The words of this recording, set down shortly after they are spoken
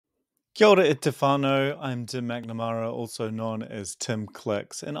Kia ora e te whānau, I'm Tim McNamara, also known as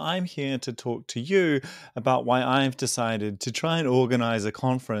timClicks, and I'm here to talk to you about why I've decided to try and organize a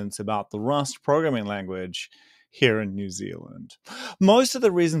conference about the Rust programming language here in New Zealand. Most of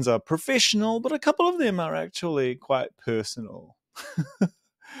the reasons are professional, but a couple of them are actually quite personal.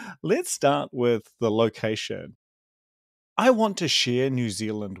 Let's start with the location. I want to share New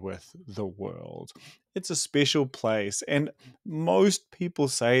Zealand with the world. It's a special place, and most people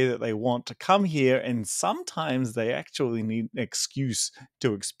say that they want to come here, and sometimes they actually need an excuse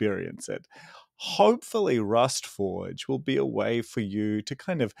to experience it. Hopefully, Rust Forge will be a way for you to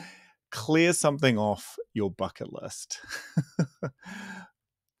kind of clear something off your bucket list.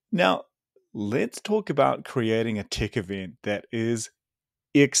 Now, let's talk about creating a tech event that is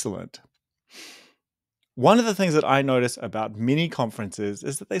excellent. One of the things that I notice about many conferences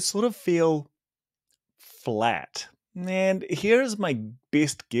is that they sort of feel flat. And here's my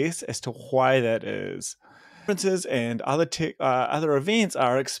best guess as to why that is. Conferences and other events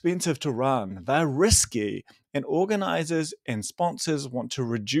are expensive to run. They're risky, and organizers and sponsors want to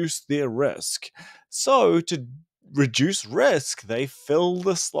reduce their risk. So to reduce risk, they fill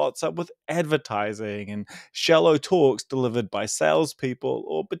the slots up with advertising and shallow talks delivered by salespeople,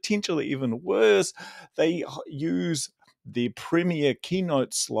 or potentially even worse, they use the premier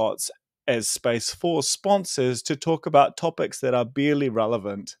keynote slots as space for sponsors to talk about topics that are barely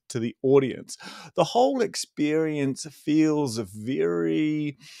relevant to the audience. The whole experience feels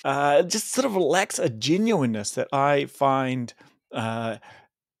very, just sort of lacks a genuineness that I find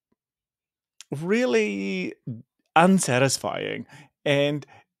really unsatisfying, and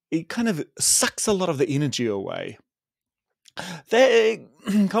it kind of sucks a lot of the energy away.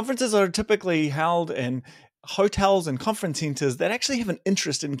 Conferences are typically held in hotels and conference centers that actually have an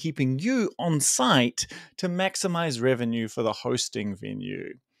interest in keeping you on site to maximize revenue for the hosting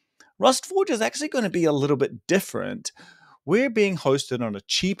venue. RustForge is actually going to be a little bit different. We're being hosted on a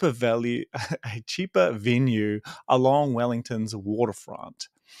cheaper venue along Wellington's waterfront.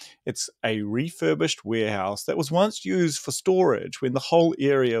 It's a refurbished warehouse that was once used for storage when the whole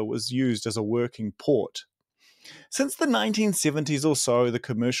area was used as a working port. Since the 1970s or so, the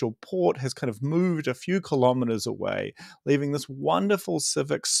commercial port has kind of moved a few kilometers away, leaving this wonderful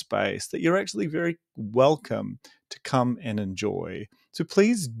civic space that you're actually very welcome to come and enjoy. So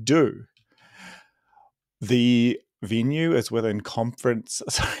please do. The conference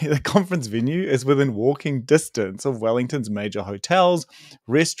venue is within walking distance of Wellington's major hotels,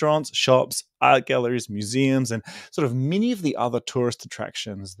 restaurants, shops, art galleries, museums, and sort of many of the other tourist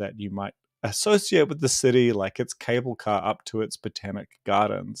attractions that you might associate with the city, like its cable car up to its botanic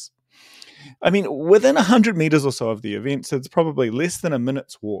gardens. I mean, within 100 meters or so of the event, so it's probably less than a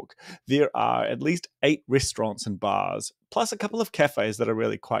minute's walk, there are at least 8 restaurants and bars, plus a couple of cafes that are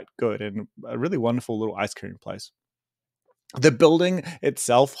really quite good, and a really wonderful little ice cream place. The building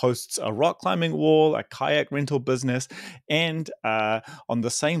itself hosts a rock climbing wall, a kayak rental business, and on the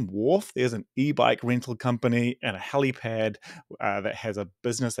same wharf, there's an e-bike rental company and a helipad that has a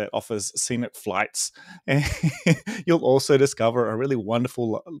business that offers scenic flights. And you'll also discover a really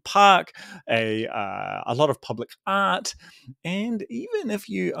wonderful park, a lot of public art, and even if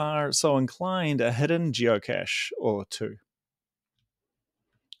you are so inclined, a hidden geocache or two.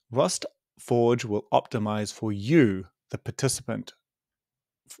 Rust Forge will optimize for you, the participant.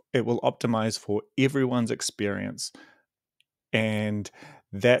 It will optimize for everyone's experience. And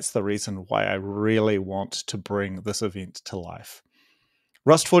that's the reason why I really want to bring this event to life.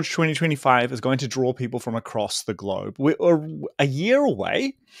 RustForge 2025 is going to draw people from across the globe. We're a year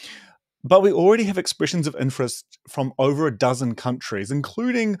away, but we already have expressions of interest from over a dozen countries,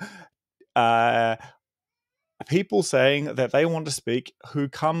 including people saying that they want to speak who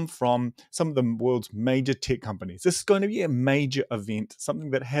come from some of the world's major tech companies. This is going to be a major event, something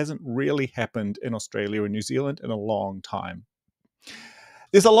that hasn't really happened in Australia or New Zealand in a long time.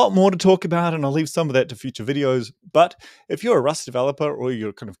 There's a lot more to talk about, and I'll leave some of that to future videos. But if you're a Rust developer or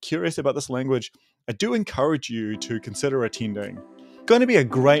you're kind of curious about this language, I do encourage you to consider attending. It's going to be a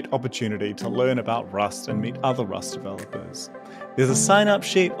great opportunity to learn about Rust and meet other Rust developers. There's a sign-up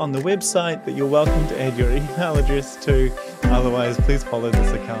sheet on the website that you're welcome to add your email address to. Otherwise, please follow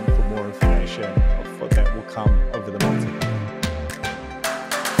this account for more information.